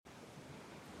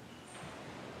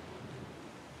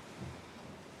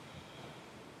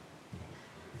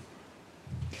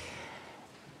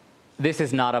This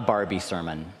is not a Barbie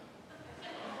sermon.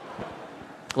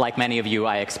 Like many of you,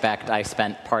 I expect, I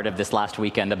spent part of this last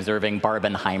weekend observing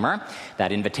Barbenheimer,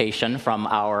 that invitation from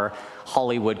our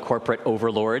Hollywood corporate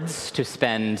overlords to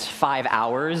spend 5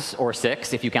 hours, or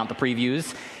 6 if you count the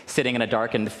previews, sitting in a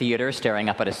darkened theater staring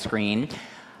up at a screen.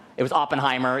 It was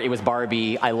Oppenheimer, it was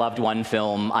Barbie. I loved one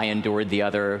film, I endured the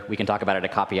other. We can talk about it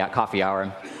at coffee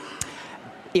hour.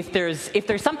 If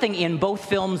there's something in both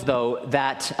films, though,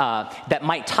 that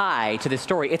might tie to this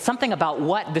story, it's something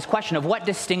about this question of what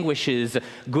distinguishes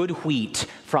good wheat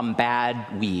from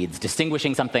bad weeds,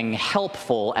 distinguishing something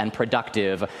helpful and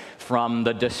productive from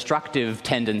the destructive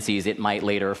tendencies it might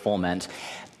later foment.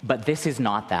 But this is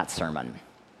not that sermon.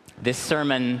 This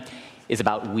sermon is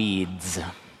about weeds.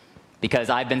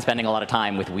 Because I've been spending a lot of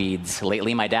time with weeds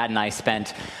lately. My dad and I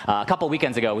spent, a couple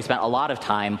weekends ago, we spent a lot of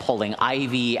time pulling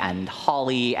ivy and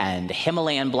holly and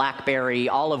Himalayan blackberry,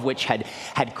 all of which had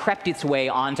crept its way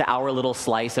onto our little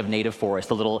slice of native forest,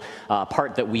 the little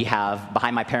part that we have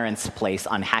behind my parents' place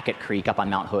on Hackett Creek up on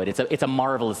Mount Hood. It's a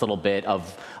marvelous little bit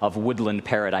of woodland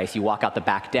paradise. You walk out the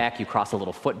back deck, you cross a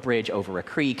little footbridge over a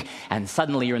creek, and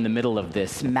suddenly you're in the middle of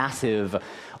this massive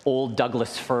old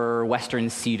Douglas fir, western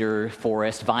cedar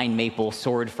forest, vine maple,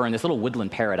 sword fern, this little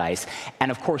woodland paradise. And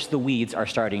of course, the weeds are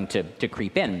starting to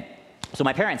creep in. So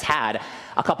my parents had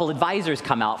a couple advisors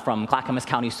come out from Clackamas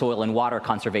County Soil and Water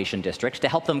Conservation District to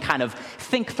help them kind of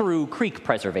think through creek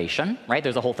preservation, right?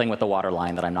 There's a whole thing with the water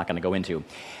line that I'm not going to go into.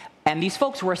 And these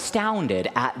folks were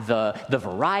astounded at the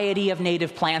variety of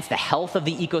native plants, the health of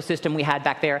the ecosystem we had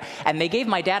back there, and they gave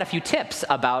my dad a few tips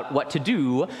about what to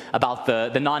do about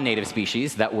the non-native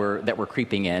species that were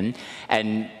creeping in.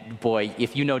 And boy,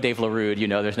 if you know Dave LeRud, you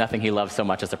know there's nothing he loves so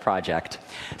much as a project.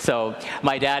 So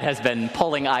my dad has been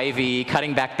pulling ivy,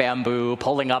 cutting back bamboo,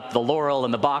 pulling up the laurel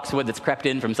and the boxwood that's crept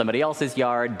in from somebody else's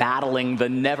yard, battling the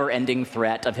never-ending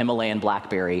threat of Himalayan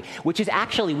blackberry, which is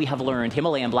actually, we have learned,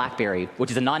 Himalayan blackberry,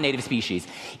 which is a non-native species,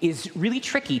 is really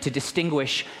tricky to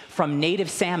distinguish from native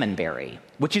salmonberry,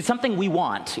 which is something we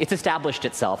want. It's established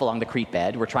itself along the creek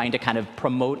bed. We're trying to kind of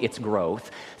promote its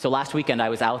growth. So last weekend I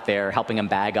was out there helping them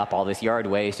bag up all this yard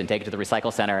waste and take it to the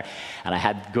recycle center, and I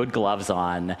had good gloves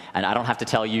on, and I don't have to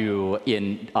tell you,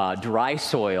 in dry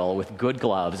soil with good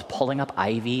gloves, pulling up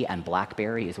ivy and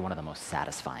blackberry is one of the most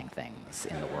satisfying things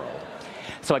in the world.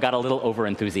 So I got a little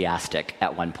over-enthusiastic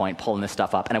at one point, pulling this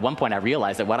stuff up. And at one point I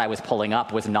realized that what I was pulling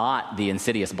up was not the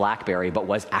insidious blackberry, but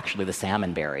was actually the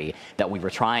salmonberry that we were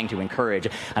trying to encourage.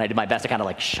 And I did my best to kind of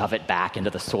like shove it back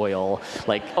into the soil,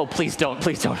 like, oh, please don't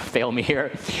fail me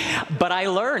here. But I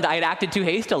learned, I had acted too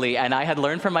hastily, and I had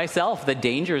learned for myself the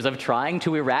dangers of trying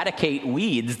to eradicate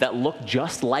weeds that look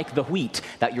just like the wheat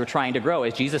that you're trying to grow.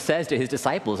 As Jesus says to his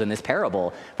disciples in this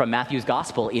parable from Matthew's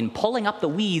gospel, in pulling up the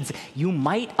weeds, you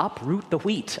might uproot the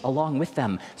wheat along with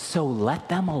them, so let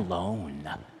them alone.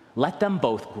 Let them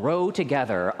both grow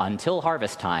together until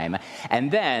harvest time, and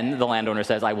then, the landowner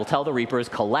says, I will tell the reapers,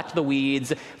 collect the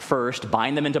weeds first,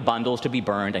 bind them into bundles to be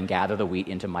burned, and gather the wheat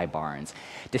into my barns.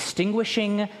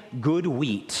 Distinguishing good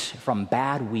wheat from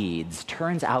bad weeds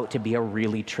turns out to be a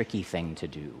really tricky thing to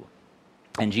do.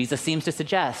 And Jesus seems to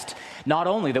suggest not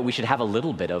only that we should have a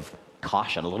little bit of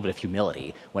caution, a little bit of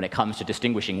humility when it comes to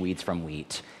distinguishing weeds from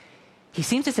wheat, he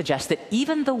seems to suggest that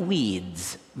even the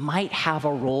weeds might have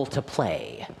a role to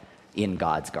play in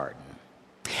God's garden.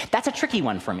 That's a tricky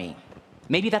one for me.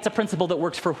 Maybe that's a principle that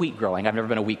works for wheat growing. I've never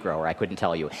been a wheat grower, I couldn't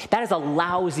tell you. That is a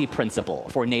lousy principle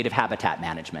for native habitat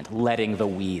management, letting the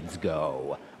weeds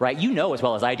go, right? You know as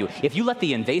well as I do, if you let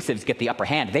the invasives get the upper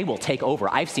hand, they will take over.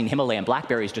 I've seen Himalayan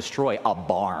blackberries destroy a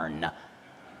barn.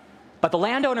 But the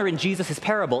landowner in Jesus'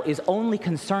 parable is only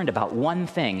concerned about one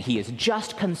thing. He is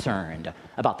just concerned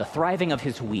about the thriving of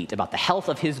his wheat, about the health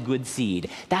of his good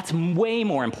seed. That's way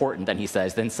more important, than he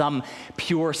says, than some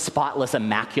pure, spotless,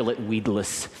 immaculate,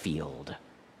 weedless field.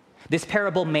 This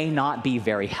parable may not be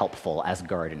very helpful as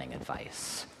gardening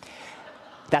advice.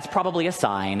 That's probably a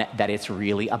sign that it's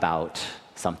really about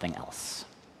something else.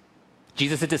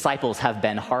 Jesus' disciples have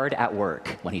been hard at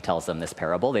work when he tells them this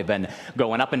parable. They've been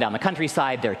going up and down the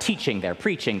countryside. They're teaching, they're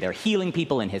preaching, they're healing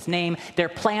people in his name. They're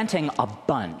planting a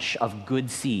bunch of good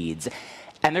seeds.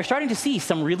 And they're starting to see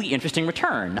some really interesting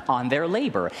return on their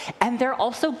labor. And they're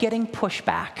also getting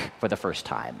pushback for the first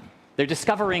time. They're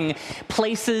discovering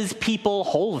places, people,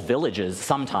 whole villages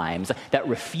sometimes that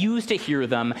refuse to hear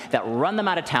them, that run them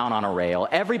out of town on a rail.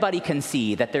 Everybody can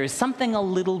see that there's something a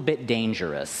little bit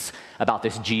dangerous about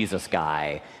this Jesus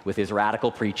guy with his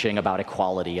radical preaching about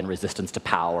equality and resistance to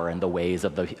power and the ways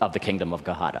of the kingdom of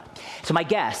God. So my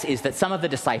guess is that some of the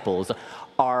disciples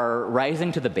are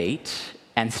rising to the bait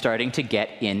and starting to get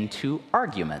into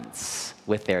arguments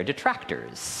with their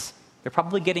detractors They're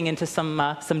probably getting into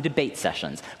some debate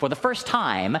sessions. For the first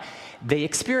time, they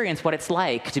experience what it's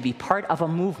like to be part of a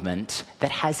movement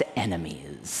that has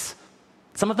enemies.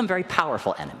 Some of them very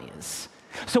powerful enemies.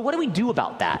 So what do we do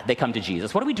about that? They come to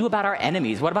Jesus. What do we do about our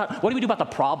enemies? What do we do about the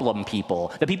problem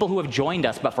people, the people who have joined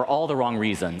us but for all the wrong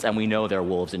reasons, and we know they're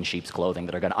wolves in sheep's clothing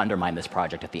that are going to undermine this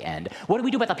project at the end? What do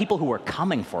we do about the people who are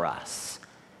coming for us?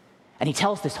 And he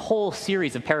tells this whole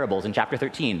series of parables in chapter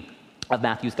 13 of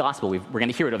Matthew's gospel. We're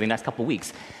going to hear it over the next couple of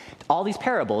weeks. All these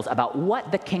parables about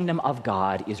what the kingdom of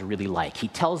God is really like. He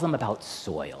tells them about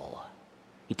soil.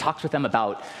 He talks with them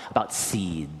about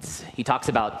seeds. He talks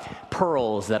about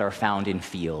pearls that are found in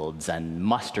fields and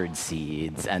mustard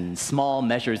seeds and small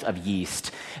measures of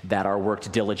yeast that are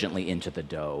worked diligently into the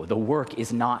dough. The work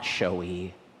is not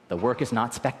showy. The work is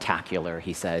not spectacular,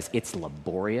 he says. It's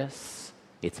laborious,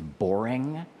 it's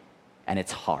boring, and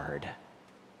it's hard.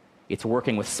 It's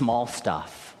working with small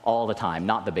stuff all the time,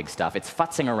 not the big stuff. It's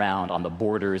futzing around on the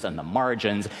borders and the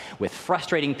margins with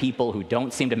frustrating people who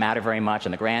don't seem to matter very much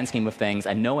in the grand scheme of things,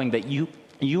 and knowing that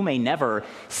you may never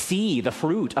see the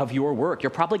fruit of your work.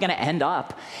 You're probably going to end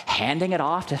up handing it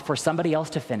off for somebody else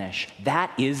to finish.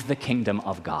 That is the kingdom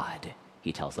of God,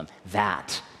 he tells them.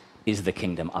 That is the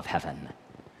kingdom of heaven.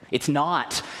 It's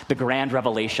not the grand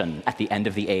revelation at the end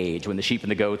of the age when the sheep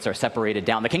and the goats are separated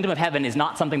down. The kingdom of heaven is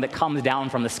not something that comes down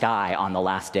from the sky on the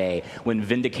last day when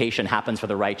vindication happens for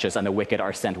the righteous and the wicked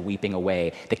are sent weeping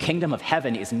away. The kingdom of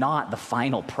heaven is not the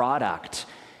final product.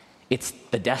 It's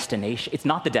the destination. It's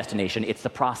not the destination. It's the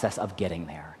process of getting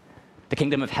there. The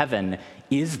kingdom of heaven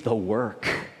is the work.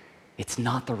 It's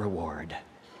not the reward.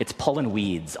 It's pulling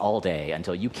weeds all day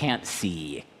until you can't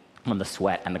see on the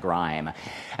sweat and the grime,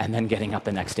 and then getting up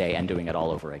the next day and doing it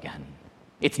all over again.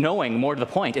 It's knowing, more to the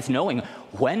point, it's knowing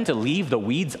when to leave the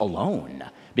weeds alone,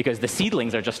 because the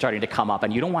seedlings are just starting to come up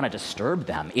and you don't want to disturb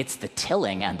them. It's the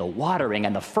tilling and the watering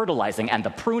and the fertilizing and the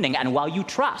pruning, and while you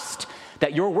trust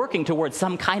that you're working towards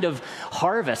some kind of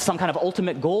harvest, some kind of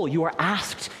ultimate goal, you are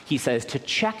asked, he says, to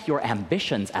check your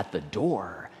ambitions at the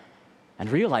door and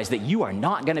realize that you are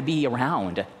not going to be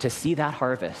around to see that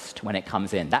harvest when it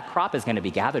comes in. That crop is going to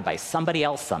be gathered by somebody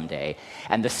else someday.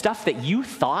 And the stuff that you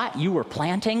thought you were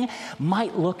planting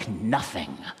might look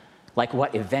nothing like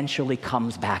what eventually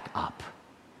comes back up.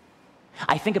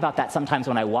 I think about that sometimes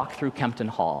when I walk through Kempton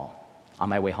Hall on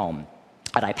my way home.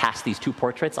 And I pass these two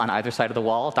portraits on either side of the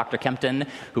wall. Dr. Kempton,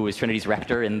 who was Trinity's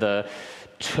rector in the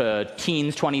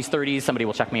teens, 20s, 30s. Somebody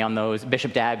will check me on those.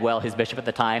 Bishop Dagwell, his bishop at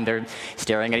the time. They're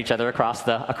staring at each other across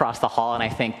the hall, and I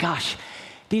think, gosh,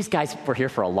 these guys were here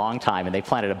for a long time, and they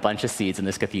planted a bunch of seeds in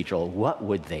this cathedral. What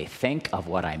would they think of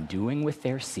what I'm doing with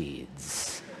their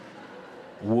seeds?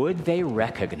 Would they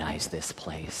recognize this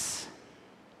place?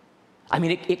 I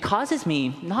mean, it causes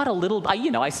me not a little,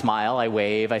 I smile, I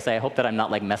wave, I say, I hope that I'm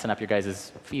not like messing up your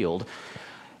guys' field.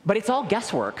 But it's all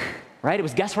guesswork, right? It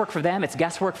was guesswork for them, it's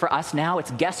guesswork for us now,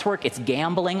 it's guesswork, it's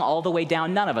gambling all the way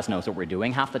down. None of us knows what we're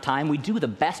doing half the time. We do the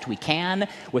best we can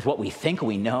with what we think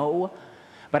we know.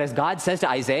 But as God says to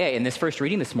Isaiah in this first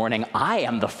reading this morning, I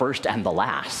am the first and the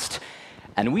last.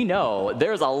 And we know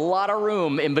there's a lot of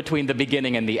room in between the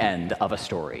beginning and the end of a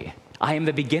story. I am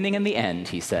the beginning and the end,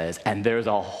 he says, and there's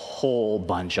a whole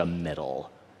bunch of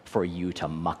middle for you to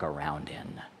muck around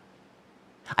in.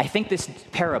 I think this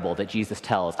parable that Jesus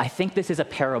tells, I think this is a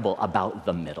parable about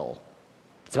the middle.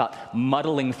 It's about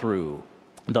muddling through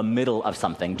the middle of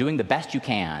something, doing the best you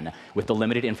can with the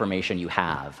limited information you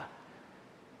have.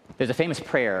 There's a famous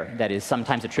prayer that is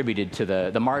sometimes attributed to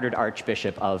the martyred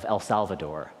Archbishop of El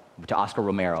Salvador, to Oscar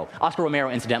Romero. Oscar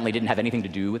Romero, incidentally, didn't have anything to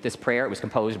do with this prayer. It was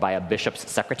composed by a bishop's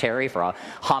secretary for a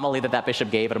homily that bishop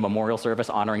gave at a memorial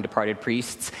service honoring departed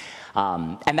priests.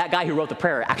 And that guy who wrote the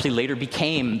prayer actually later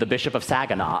became the Bishop of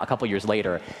Saginaw a couple years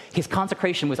later. His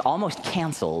consecration was almost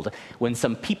canceled when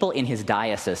some people in his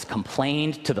diocese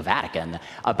complained to the Vatican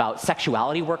about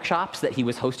sexuality workshops that he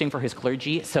was hosting for his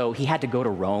clergy. So he had to go to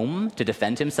Rome to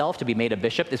defend himself, to be made a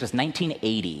bishop. This was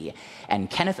 1980. And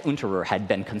Kenneth Unterer had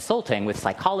been consulting with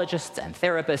psychologists and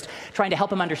therapists, trying to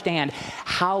help him understand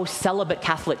how celibate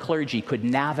Catholic clergy could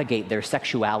navigate their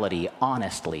sexuality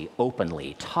honestly,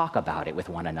 openly, talk about it with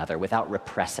one another, without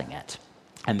repressing it.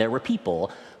 And there were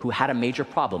people who had a major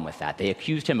problem with that. They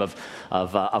accused him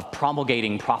of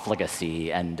promulgating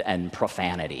profligacy and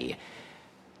profanity.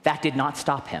 That did not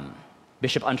stop him.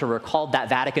 Bishop Unterer called that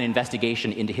Vatican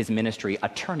investigation into his ministry a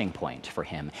turning point for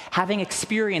him. Having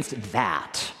experienced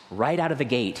that right out of the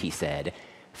gate, he said,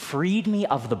 freed me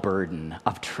of the burden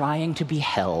of trying to be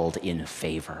held in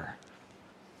favor.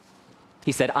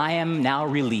 He said, I am now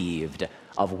relieved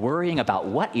of worrying about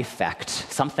what effect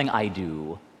something I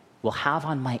do will have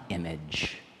on my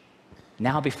image.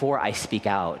 Now before I speak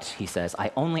out, he says,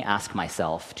 I only ask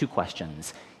myself two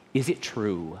questions. Is it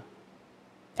true?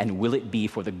 And will it be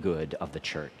for the good of the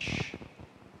church?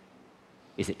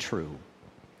 Is it true?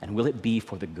 And will it be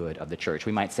for the good of the church?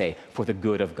 We might say, for the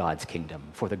good of God's kingdom,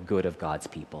 for the good of God's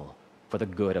people, for the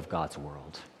good of God's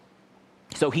world.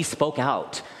 So he spoke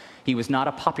out. He was not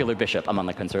a popular bishop among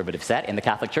the conservative set in the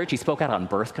Catholic Church. He spoke out on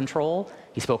birth control.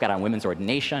 He spoke out on women's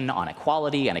ordination, on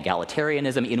equality and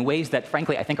egalitarianism in ways that,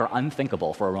 frankly, I think are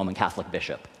unthinkable for a Roman Catholic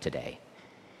bishop today.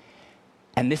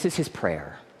 And this is his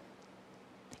prayer.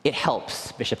 It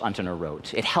helps, Bishop Unterner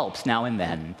wrote, it helps now and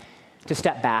then to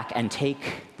step back and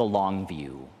take the long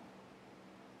view.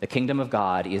 The kingdom of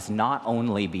God is not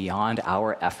only beyond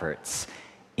our efforts,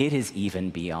 it is even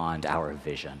beyond our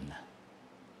vision.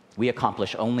 We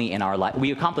accomplish in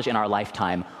our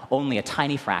lifetime only a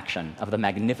tiny fraction of the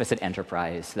magnificent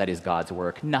enterprise that is God's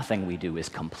work. Nothing we do is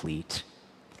complete,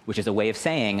 which is a way of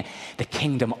saying the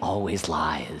kingdom always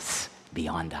lies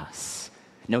beyond us.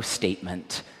 No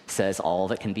statement says all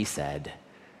that can be said.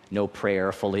 No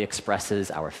prayer fully expresses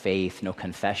our faith. No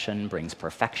confession brings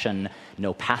perfection.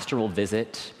 No pastoral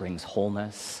visit brings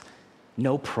wholeness.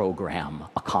 No program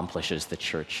accomplishes the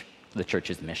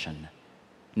church's mission.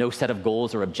 No set of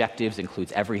goals or objectives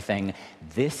includes everything.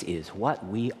 This is what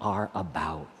we are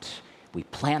about. We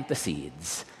plant the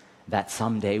seeds that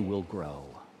someday will grow.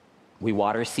 We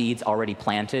water seeds already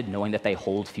planted, knowing that they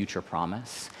hold future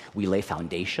promise. We lay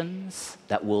foundations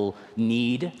that will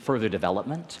need further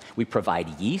development. We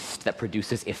provide yeast that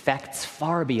produces effects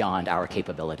far beyond our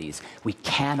capabilities. We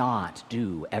cannot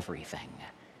do everything.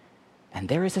 And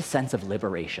there is a sense of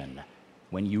liberation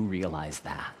when you realize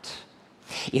that.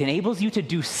 It enables you to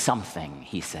do something,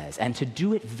 he says, and to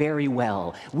do it very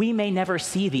well. We may never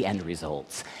see the end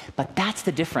results, but that's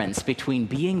the difference between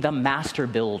being the master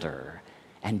builder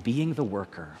and being the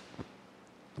worker.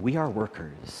 We are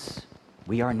workers.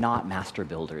 We are not master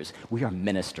builders. We are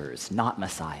ministers, not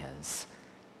messiahs.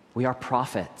 We are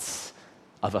prophets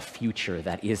of a future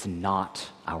that is not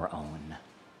our own.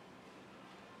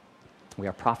 We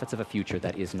are prophets of a future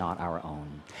that is not our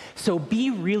own. So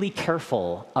be really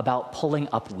careful about pulling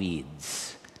up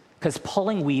weeds, because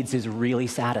pulling weeds is really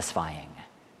satisfying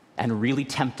and really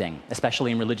tempting,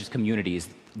 especially in religious communities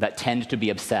that tend to be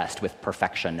obsessed with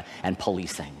perfection and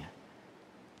policing.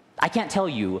 I can't tell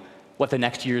you what the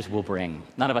next years will bring.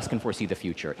 None of us can foresee the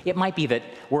future. It might be that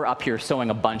we're up here sowing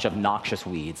a bunch of noxious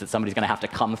weeds that somebody's going to have to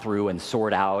come through and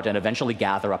sort out and eventually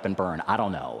gather up and burn. I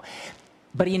don't know.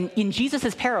 But in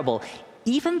Jesus' parable,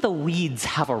 even the weeds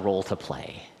have a role to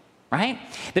play, right?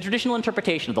 The traditional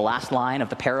interpretation of the last line of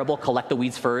the parable, collect the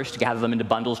weeds first, gather them into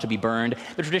bundles to be burned.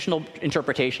 The traditional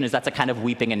interpretation is that's a kind of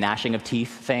weeping and gnashing of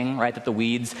teeth thing, right? That the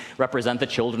weeds represent the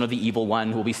children of the evil one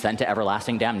who will be sent to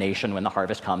everlasting damnation when the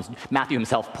harvest comes. Matthew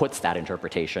himself puts that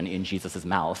interpretation in Jesus'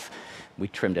 mouth. We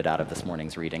trimmed it out of this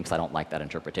morning's reading because I don't like that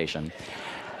interpretation.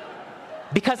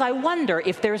 Because I wonder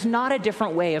if there's not a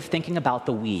different way of thinking about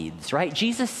the weeds, right?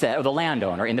 Jesus said, or the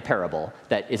landowner in the parable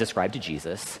that is ascribed to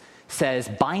Jesus, says,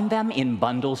 bind them in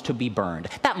bundles to be burned.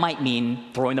 That might mean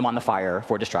throwing them on the fire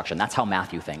for destruction. That's how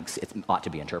Matthew thinks it ought to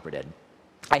be interpreted.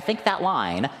 I think that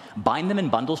line, bind them in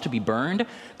bundles to be burned,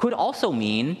 could also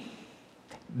mean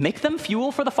make them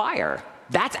fuel for the fire.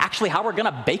 That's actually how we're going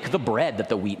to bake the bread that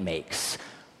the wheat makes.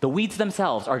 The weeds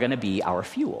themselves are going to be our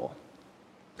fuel.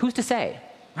 Who's to say?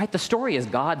 Right? The story is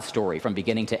God's story from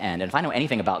beginning to end. And if I know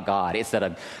anything about God, it's that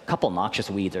a couple noxious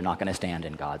weeds are not going to stand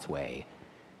in God's way.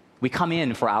 We come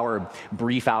in for our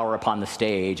brief hour upon the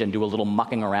stage and do a little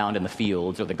mucking around in the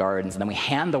fields or the gardens, and then we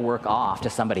hand the work off to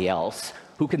somebody else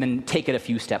who can then take it a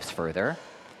few steps further.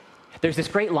 There's this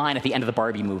great line at the end of the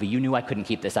Barbie movie. You knew I couldn't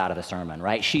keep this out of the sermon,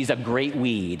 right? She's a great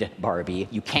weed, Barbie.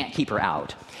 You can't keep her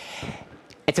out.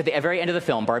 It's at the very end of the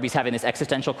film. Barbie's having this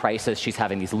existential crisis. She's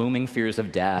having these looming fears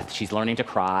of death. She's learning to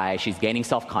cry. She's gaining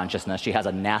self-consciousness. She has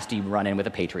a nasty run-in with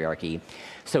the patriarchy.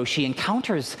 So she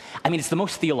encounters, it's the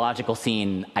most theological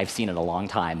scene I've seen in a long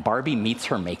time. Barbie meets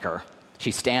her maker.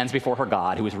 She stands before her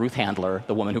God, who is Ruth Handler,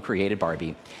 the woman who created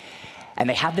Barbie. And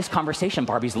they have this conversation.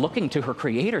 Barbie's looking to her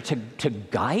creator to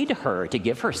guide her, to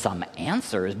give her some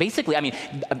answers. Basically,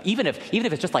 even if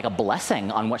it's just like a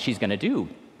blessing on what she's going to do.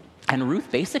 And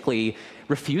Ruth basically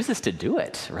refuses to do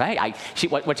it, right?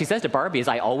 What she says to Barbie is,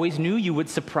 I always knew you would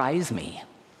surprise me.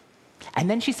 And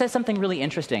then she says something really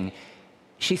interesting.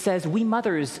 She says, we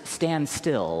mothers stand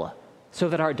still so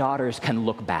that our daughters can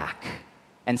look back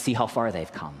and see how far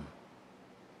they've come.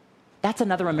 That's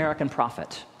another American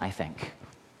prophet, I think.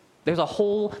 There's a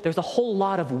whole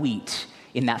lot of wheat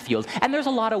in that field. And there's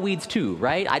a lot of weeds too,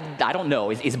 right? I don't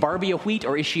know. Is Barbie a wheat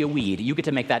or is she a weed? You get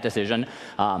to make that decision.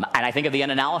 And I think at the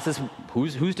end analysis,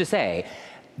 who's to say?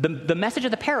 The message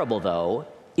of the parable, though,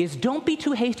 is don't be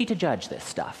too hasty to judge this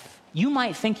stuff. You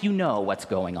might think you know what's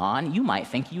going on. You might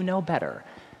think you know better.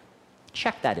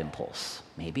 Check that impulse,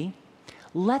 maybe.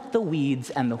 Let the weeds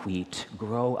and the wheat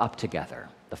grow up together,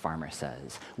 the farmer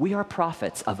says. We are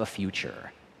prophets of a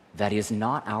future that is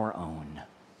not our own.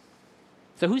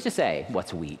 So who's to say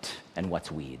what's wheat and what's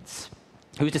weeds?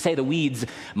 Who's to say the weeds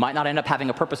might not end up having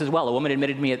a purpose as well? A woman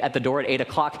admitted me at the door at 8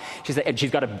 o'clock. She said, and she's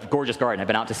got a gorgeous garden. I've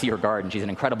been out to see her garden. She's an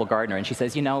incredible gardener. And she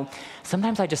says, you know,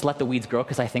 sometimes I just let the weeds grow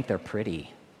because I think they're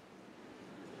pretty.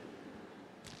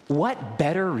 What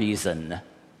better reason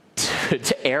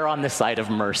to err on the side of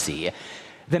mercy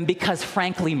than because,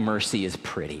 frankly, mercy is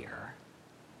prettier?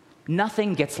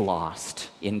 Nothing gets lost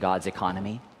in God's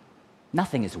economy.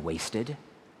 Nothing is wasted.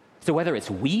 So whether it's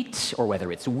wheat or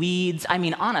whether it's weeds, I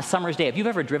mean, on a summer's day, if you've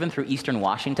ever driven through eastern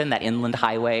Washington, that inland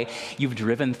highway, you've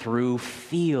driven through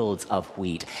fields of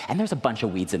wheat. And there's a bunch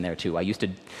of weeds in there, too. I used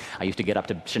to get up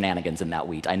to shenanigans in that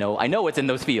wheat. I know it's in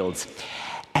those fields.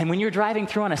 And when you're driving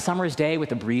through on a summer's day with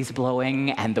the breeze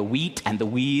blowing and the wheat and the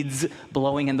weeds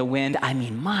blowing in the wind, I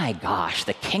mean, my gosh,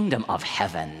 the kingdom of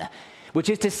heaven, which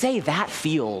is to say that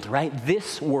field, right?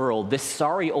 This world, this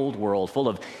sorry old world full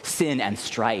of sin and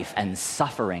strife and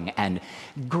suffering and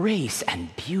grace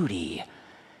and beauty.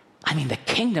 I mean, the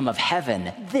kingdom of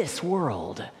heaven, this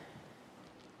world,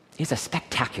 is a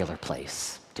spectacular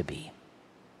place to be.